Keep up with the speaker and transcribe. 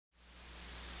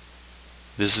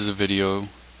This is a video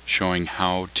showing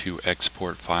how to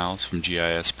export files from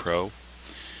GISPro.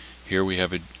 Here we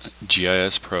have a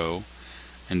GISPro,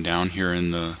 and down here in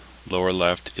the lower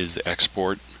left is the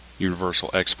export,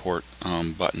 universal export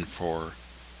button for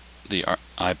the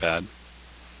iPad.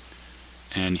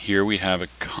 And here we have a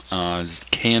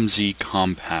KMZ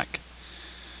compact.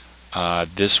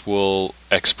 This will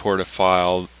export a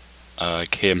file,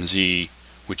 KMZ,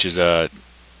 which is a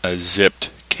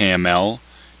zipped KML.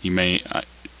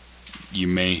 You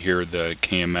may hear the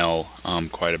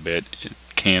KML quite a bit.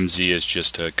 KMZ is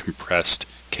just a compressed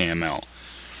KML.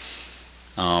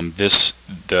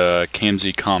 The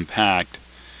KMZ compact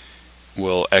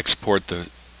will export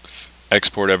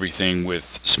everything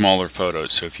with smaller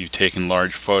photos. So if you've taken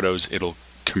large photos, it'll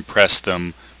compress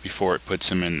them before it puts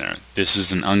them in there. This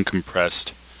is an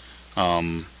uncompressed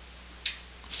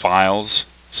files,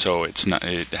 so it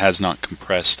has not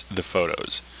compressed the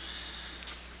photos.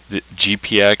 The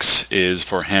GPX is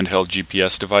for handheld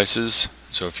GPS devices.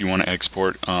 So if you want to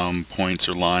export points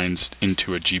or lines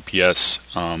into a GPS,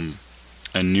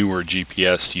 a newer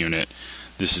GPS unit,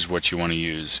 this is what you want to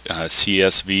use.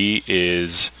 CSV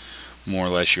is more or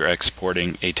less you're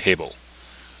exporting a table.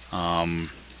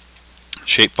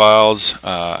 Shapefiles,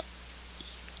 to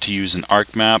use an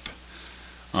arc map,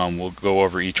 we'll go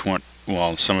over each one,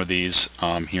 well, some of these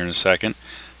here in a second.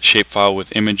 Shapefile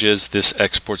with images, this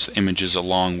exports the images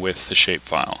along with the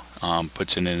shapefile,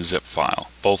 puts it in a zip file.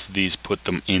 Both of these put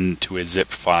them into a zip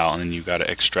file, and then you've got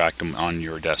to extract them on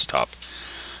your desktop.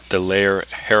 The layer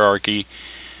hierarchy,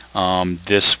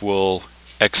 this will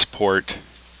export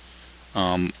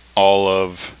all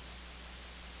of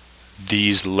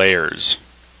these layers,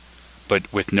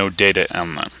 but with no data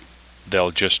on them. They'll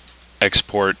just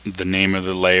export the name of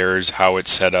the layers, how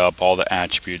it's set up, all the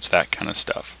attributes, that kind of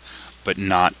stuff, but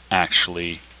not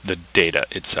actually the data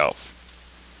itself.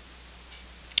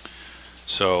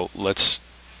 So let's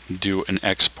do an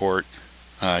export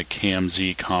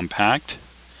KMZ compact.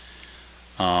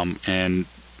 And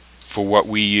for what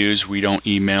we use, we don't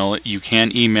email it. You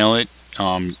can email it.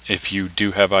 If you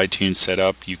do have iTunes set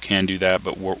up, you can do that,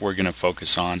 but what we're going to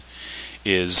focus on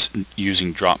is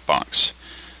using Dropbox.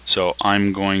 So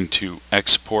I'm going to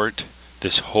export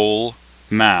this whole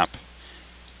map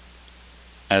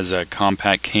as a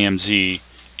compact KMZ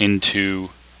into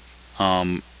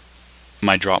my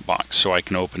Dropbox, so I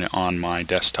can open it on my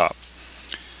desktop,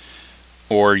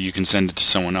 or you can send it to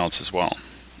someone else as well.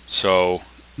 So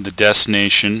the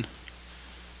destination,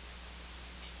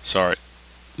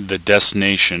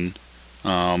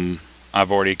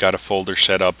 I've already got a folder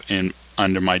set up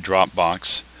under my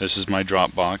Dropbox. This is my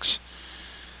Dropbox,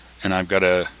 and I've got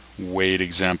a Wade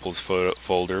examples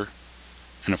folder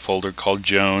and a folder called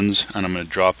Jones, and I'm going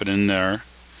to drop it in there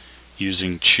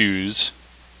using choose,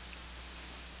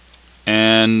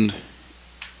 and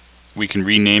we can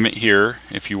rename it here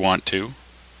if you want to.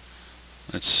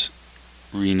 Let's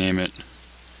rename it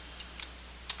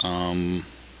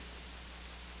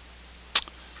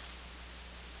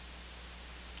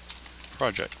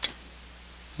project.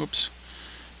 Whoops,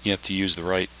 you have to use the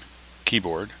right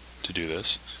keyboard to do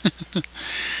this.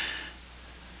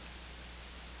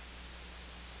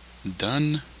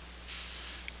 Done,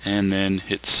 and then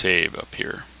hit save up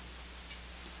here,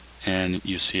 and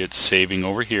you see it's saving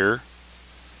over here,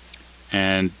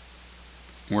 and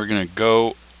we're gonna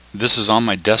go, this is on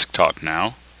my desktop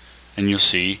now, and you'll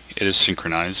see it is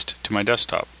synchronized to my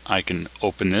desktop. I can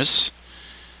open this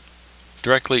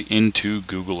directly into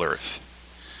Google Earth.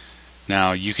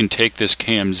 Now you can take this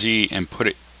KMZ and put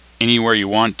it anywhere you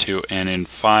want to, and in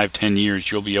 5-10 years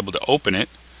you'll be able to open it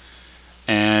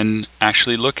and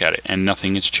actually look at it, and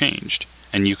nothing has changed.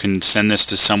 And you can send this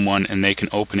to someone and they can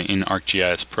open it in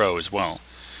ArcGIS Pro as well.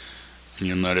 And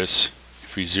you'll notice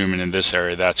if we zoom in this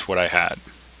area, that's what I had.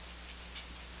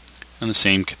 And the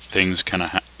same things can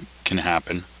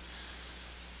happen.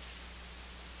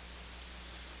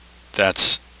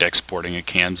 That's exporting a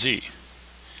KMZ.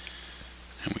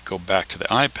 And we go back to the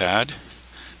iPad.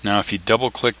 Now if you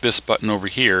double click this button over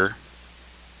here,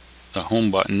 the home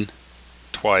button,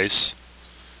 twice,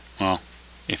 well,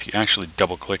 if you actually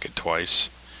double click it twice,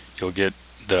 you'll get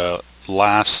the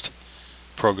last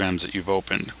programs that you've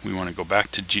opened. We want to go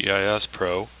back to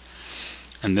GISPro,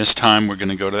 and this time we're going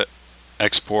to go to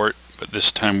export, but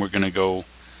this time we're going to go,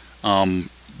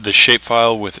 the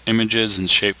shapefile with images and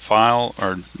shapefile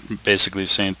are basically the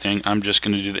same thing. I'm just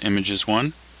going to do the images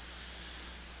one,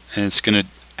 and it's going to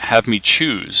have me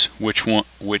choose which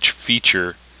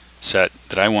feature set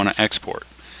that I want to export.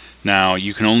 Now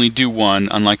you can only do one.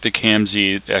 Unlike the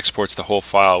KMZ, it exports the whole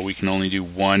file. We can only do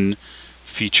one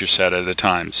feature set at a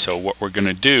time. So what we're going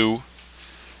to do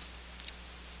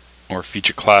or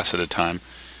feature class at a time.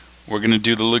 We're going to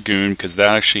do the lagoon because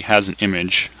that actually has an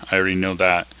image. I already know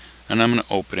that. And I'm going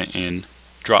to open it in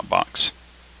Dropbox.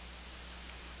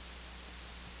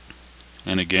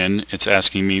 And again, it's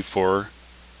asking me for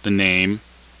the name,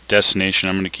 destination.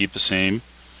 I'm going to keep the same.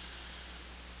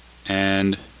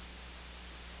 And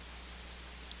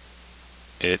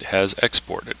it has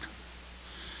exported.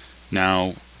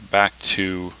 Now back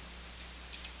to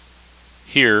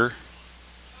here,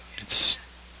 it's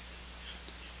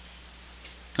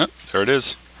there it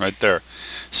is right there.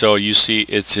 So you see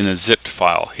it's in a zipped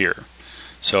file here.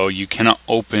 So you cannot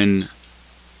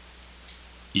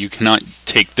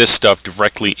take this stuff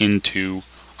directly into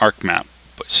ArcMap,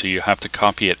 so you have to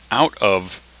copy it out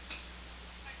of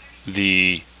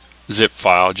the zip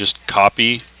file. Just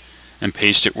copy and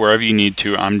paste it wherever you need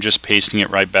to. I'm just pasting it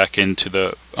right back into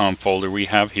the folder we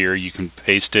have here. You can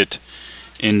paste it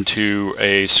into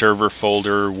a server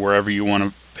folder wherever you want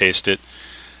to paste it,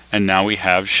 and now we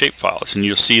have shapefiles, and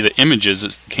you'll see the images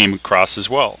that came across as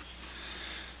well.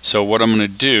 So what I'm going to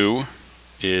do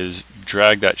is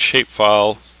drag that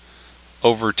shapefile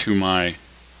over to my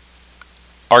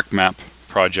ArcMap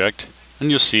project,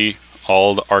 and you'll see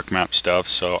all the ArcMap stuff.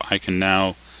 So I can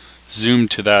now zoom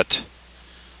to that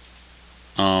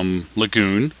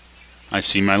lagoon. I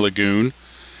see my lagoon.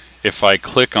 If I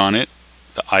click on it,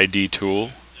 the ID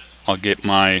tool, I'll get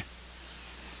my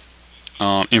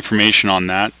information on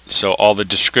that. So all the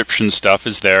description stuff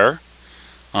is there,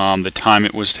 the time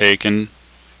it was taken,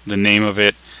 the name of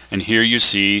it, and here you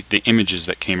see the images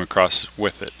that came across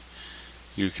with it.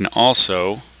 You can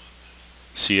also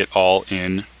see it all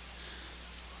in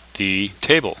the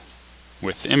table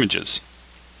with the images.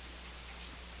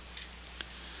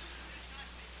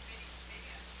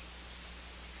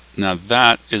 Now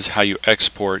that is how you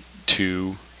export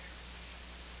to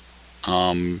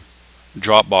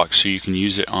Dropbox, so you can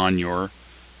use it on your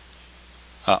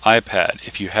iPad.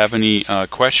 If you have any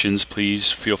questions,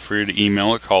 please feel free to email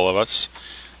or call us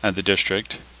at the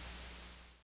district.